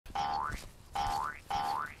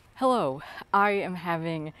Hello, I am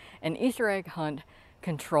having an Easter egg hunt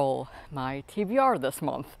control my TBR this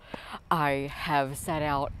month. I have set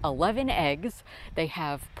out 11 eggs. They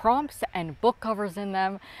have prompts and book covers in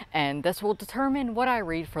them, and this will determine what I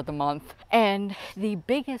read for the month. And the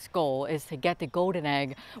biggest goal is to get the golden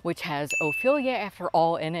egg, which has Ophelia After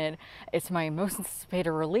All in it. It's my most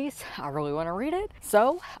anticipated release. I really want to read it.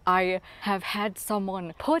 So I have had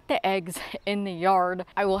someone put the eggs in the yard.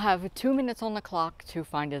 I will have 2 minutes on the clock to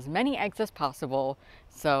find as many eggs as possible.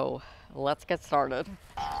 So let's get started.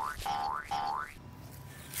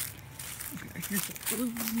 Okay, here's the blue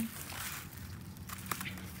one.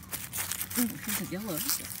 Oh, here's the yellow.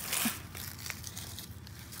 Here's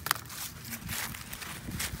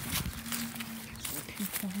the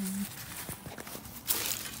pink one.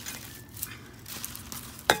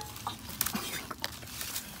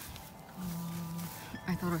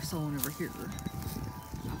 I thought I saw one over here.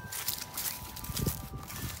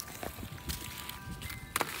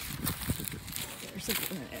 There's a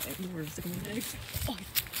golden egg. Where's the golden egg? Oh,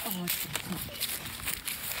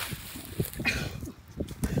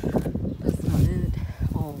 that's not it.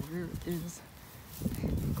 Oh, where is the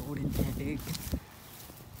golden egg?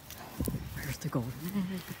 Where's the golden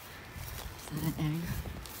egg? Is that an egg?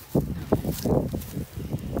 No.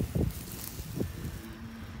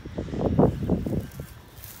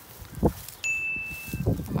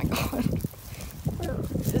 Oh my god. Where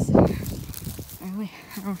is it?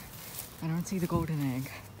 I don't see the golden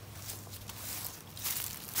egg.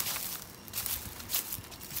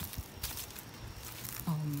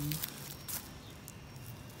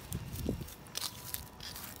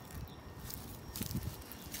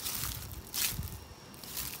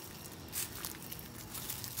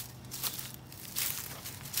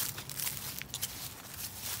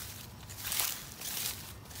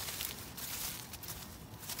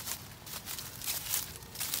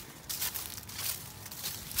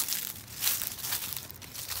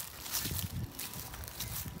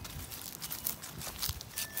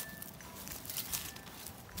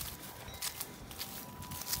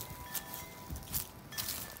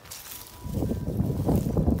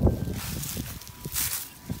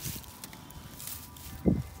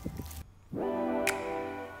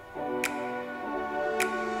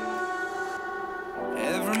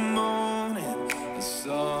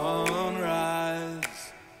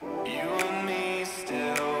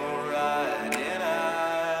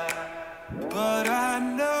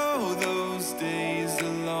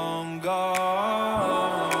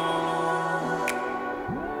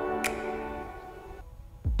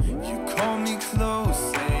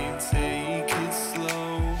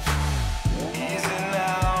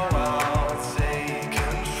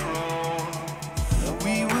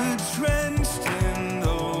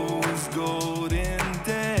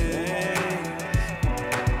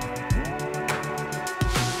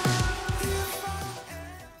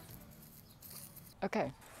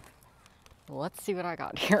 Okay, let's see what I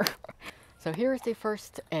got here. So here's the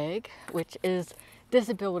first egg, which is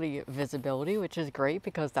Disability Visibility, which is great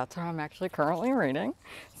because that's what I'm actually currently reading.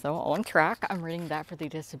 So on track, I'm reading that for the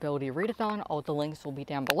Disability Readathon. All the links will be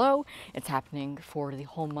down below. It's happening for the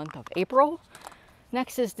whole month of April.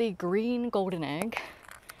 Next is the green golden egg,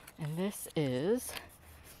 and this is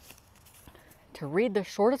to read the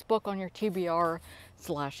shortest book on your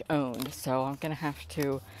TBR/owned. So I'm gonna have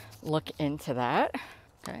to look into that.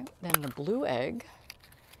 Okay, then the blue egg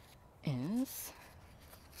is,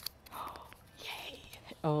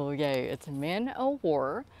 oh yay, it's Men O'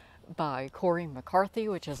 War by Cory McCarthy,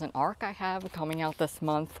 which is an arc I have coming out this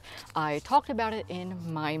month. I talked about it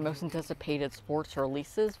in my most anticipated sports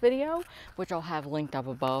releases video, which I'll have linked up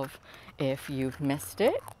above if you've missed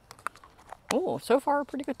it. Oh, so far a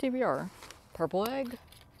pretty good TBR. Purple egg.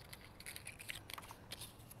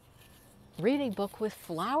 Read a book with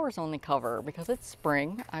flowers on the cover because it's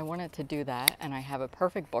spring. I wanted to do that and I have a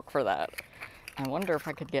perfect book for that. I wonder if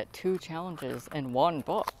I could get 2 challenges in one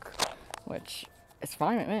book, which is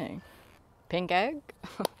fine with me. Pink egg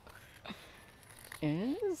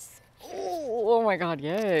is, oh my god,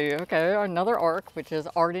 yay. Okay, another arc, which is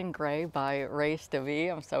Arden Gray by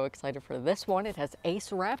Stoeve. I'm so excited for this one. It has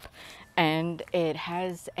Ace Rep and it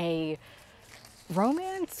has a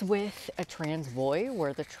romance with a trans boy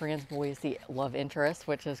where the trans boy is the love interest,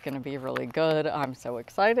 which is going to be really good. I'm so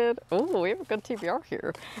excited. Oh, we have a good TBR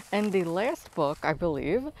here. And the last book, I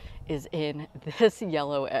believe, is in this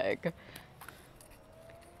yellow egg.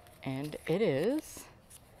 And it is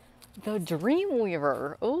The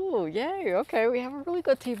Dreamweaver. Oh, yay. Okay, we have a really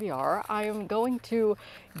good TBR. I am going to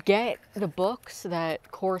get the books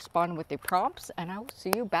that correspond with the prompts, and I will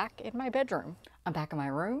see you back in my bedroom. I'm back in my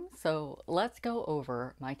room, so let's go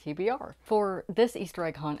over my TBR. For this Easter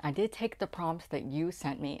egg hunt, I did take the prompts that you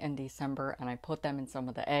sent me in December and I put them in some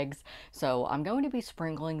of the eggs, so I'm going to be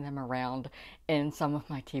sprinkling them around in some of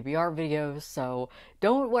my TBR videos, so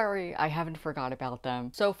don't worry, I haven't forgot about them.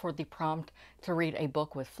 So for the prompt to read a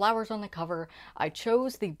book with flowers on the cover, I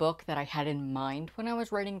chose the book that I had in mind when I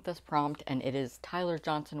was writing this prompt, and it is Tyler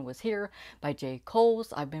Johnson Was Here by J.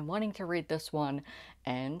 Coles. I've been wanting to read this one,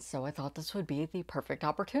 and so I thought this would be the perfect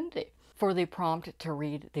opportunity. For the prompt to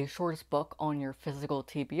read the shortest book on your physical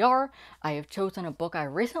TBR, I have chosen a book I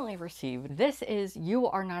recently received. This is You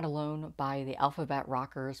Are Not Alone by the Alphabet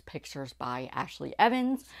Rockers, pictures by Ashley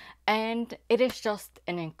Evans, and it is just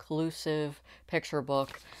an inclusive picture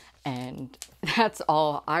book, and that's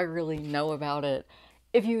all I really know about it.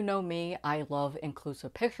 If you know me, I love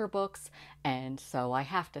inclusive picture books, and so I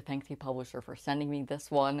have to thank the publisher for sending me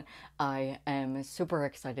this one. I am super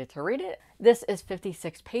excited to read it. This is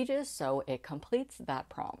 56 pages, so it completes that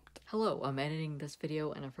prompt. Hello, I'm editing this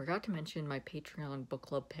video, and I forgot to mention my Patreon book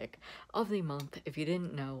club pick of the month. If you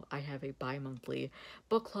didn't know, I have a bi-monthly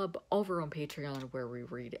book club over on Patreon where we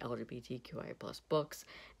read LGBTQIA+ books.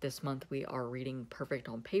 This month we are reading Perfect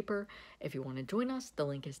on Paper. If you want to join us, the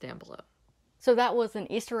link is down below. So that was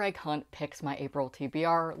an Easter egg hunt picks my April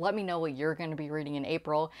TBR. Let me know what you're going to be reading in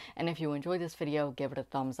April, and if you enjoyed this video, give it a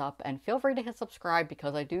thumbs up, and feel free to hit subscribe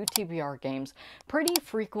because I do TBR games pretty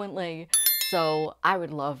frequently, so I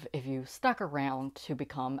would love if you stuck around to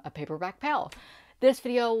become a paperback pal. This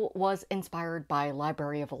video was inspired by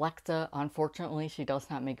Library of Alexa. Unfortunately, she does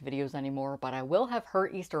not make videos anymore, but I will have her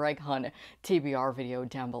Easter egg hunt TBR video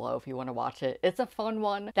down below if you want to watch it. It's a fun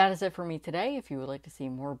one. That is it for me today. If you would like to see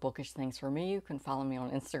more bookish things from me, you can follow me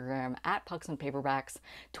on Instagram at Pucks and Paperbacks,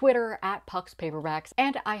 Twitter at Pucks Paperbacks,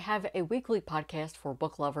 and I have a weekly podcast for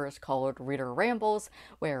book lovers called Reader Rambles,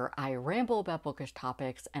 where I ramble about bookish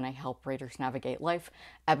topics and I help readers navigate life.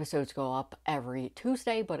 Episodes go up every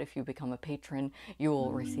Tuesday, but if you become a patron, you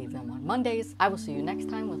will receive them on Mondays. I will see you next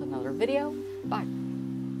time with another video. Bye.